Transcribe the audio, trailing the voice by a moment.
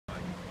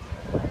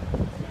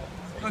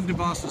Doug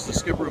DeVos is the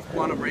skipper of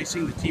Quantum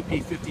Racing, the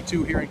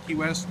TP52 here in Key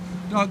West.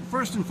 Doug,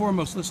 first and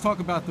foremost, let's talk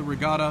about the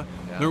regatta.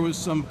 Yeah. There was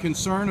some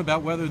concern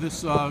about whether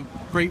this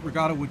great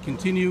regatta would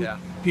continue. Yeah.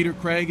 Peter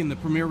Craig and the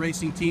Premier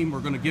Racing team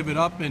were going to give it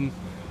up, and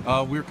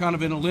we're kind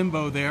of in a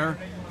limbo there.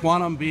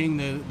 Quantum being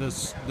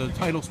the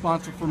title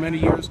sponsor for many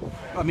years.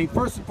 I mean,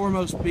 first and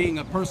foremost, being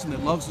a person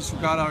that loves this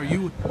regatta,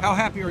 how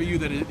happy are you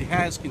that it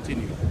has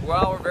continued?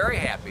 Well, we're very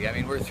happy. I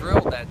mean, we're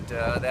thrilled that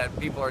that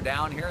people are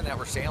down here and that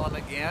we're sailing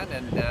again,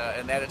 and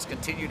that it's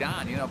continued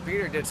on. You know,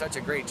 Peter did such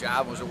a great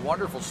job, was a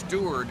wonderful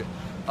steward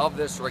of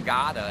this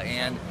regatta,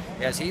 and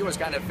as he was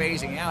kind of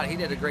phasing out, he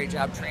did a great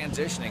job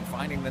transitioning,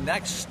 finding the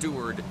next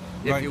steward,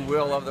 if you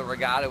will, of the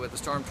regatta with the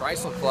Storm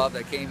Tristle Club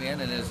that came in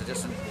and is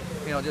just,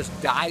 you know, just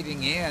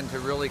diving in to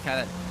really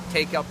kind of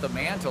take up the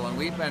mantle. And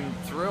we've been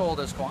thrilled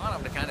as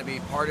Quantum to kind of be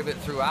part of it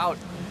throughout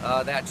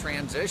that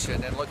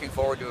transition, and looking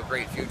forward to a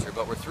great future.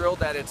 But we're thrilled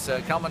that it's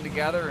coming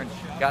together and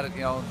got,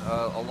 you know,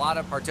 a lot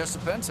of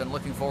participants, and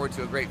looking forward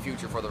to a great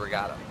future for the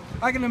regatta.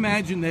 I can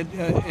imagine that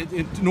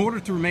in order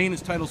to remain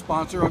as title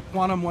sponsor,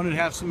 Quantum wanted to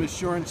have some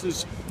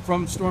assurances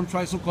from Storm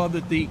Tristle Club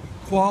that the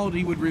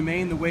quality would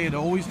remain the way it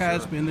always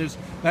has been.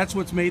 That's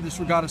what's made this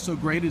regatta so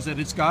great, is that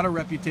it's got a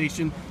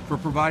reputation for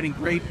providing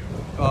great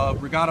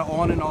regatta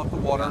on and off the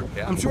water.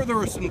 Yeah. I'm sure there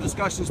were some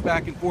discussions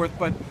back and forth,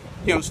 but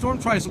you know, Storm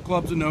Tristle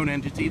Club's a known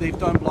entity. They've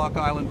done Block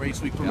Island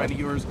Race Week for many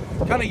years.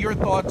 Kind of your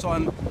thoughts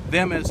on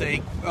them as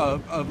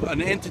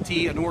an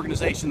entity, an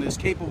organization that is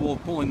capable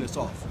of pulling this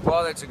off?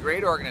 Well, it's a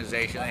great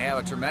organization. They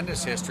have a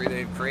tremendous history.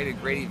 They've created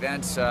great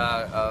events in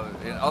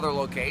other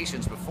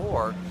locations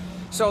before.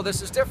 So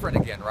this is different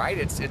again, right?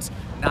 It's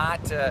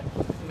not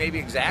maybe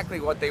exactly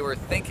what they were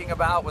thinking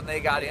about when they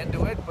got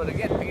into it, but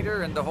again,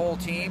 Peter and the whole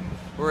team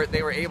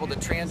they were able to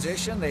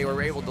transition. They were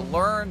able to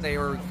learn. They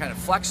were kind of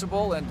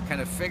flexible and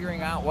kind of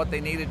figuring out what they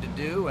needed to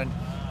do, and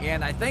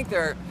I think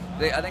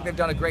I think they've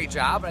done a great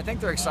job, and I think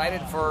they're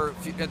excited for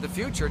the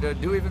future to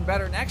do even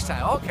better next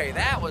time. Okay,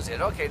 that was it.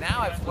 Okay,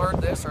 now I've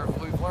learned this, or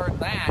we've learned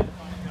that.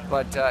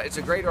 But it's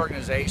a great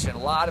organization, a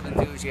lot of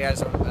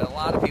enthusiasm, and a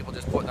lot of people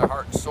just putting their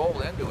heart and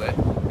soul into it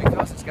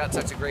because it's got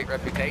such a great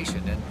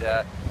reputation.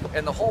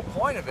 And the whole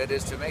point of it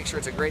is to make sure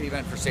it's a great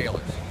event for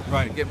sailors.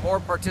 Right. Get more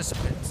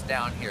participants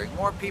down here,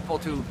 more people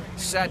to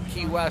set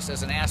Key West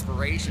as an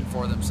aspiration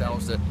for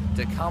themselves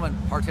to come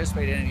and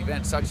participate in an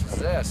event such as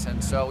this.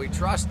 And so we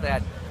trust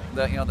that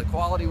the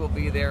quality will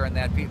be there, and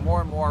that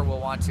more and more will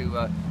want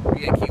to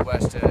be in Key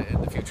West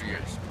in the future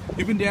years.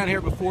 You've been down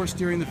here before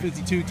steering the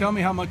 52. Tell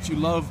me how much you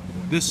love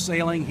this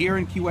sailing here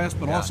in Key West,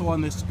 but also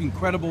on this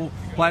incredible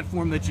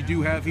platform that you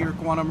do have here at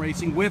Quantum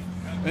Racing with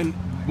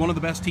one of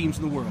the best teams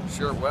in the world.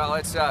 Sure. Well,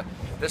 it's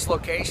this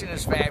location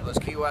is fabulous.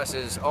 Key West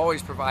has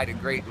always provided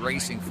great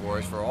racing for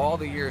us for all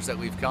the years that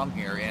we've come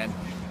here, and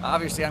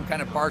obviously I'm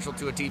kind of partial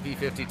to a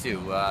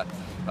TP52.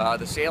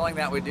 The sailing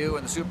that we do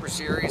in the Super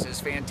Series is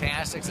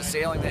fantastic. The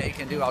sailing that you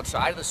can do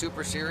outside of the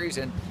Super Series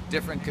in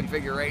different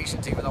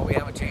configurations, even though we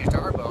haven't changed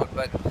our boat,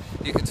 but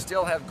you can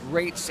still have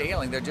great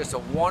sailing. They're just a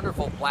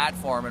wonderful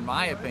platform, in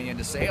my opinion,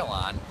 to sail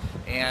on.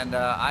 And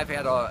I've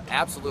had an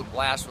absolute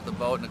blast with the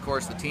boat, and of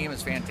course the team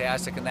is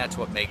fantastic, and that's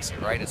what makes it,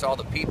 right? It's all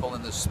the people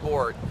in the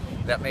sport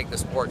that make the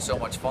sport so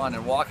much fun.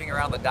 And walking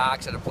around the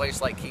docks at a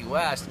place like Key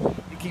West,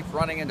 you keep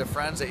running into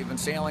friends that you've been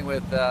sailing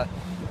with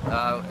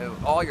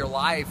all your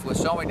life, with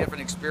so many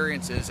different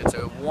experiences. It's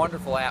a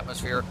wonderful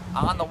atmosphere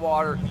on the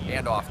water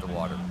and off the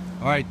water.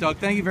 All right, Doug,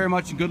 thank you very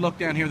much, and good luck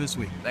down here this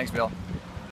week. Thanks, Bill.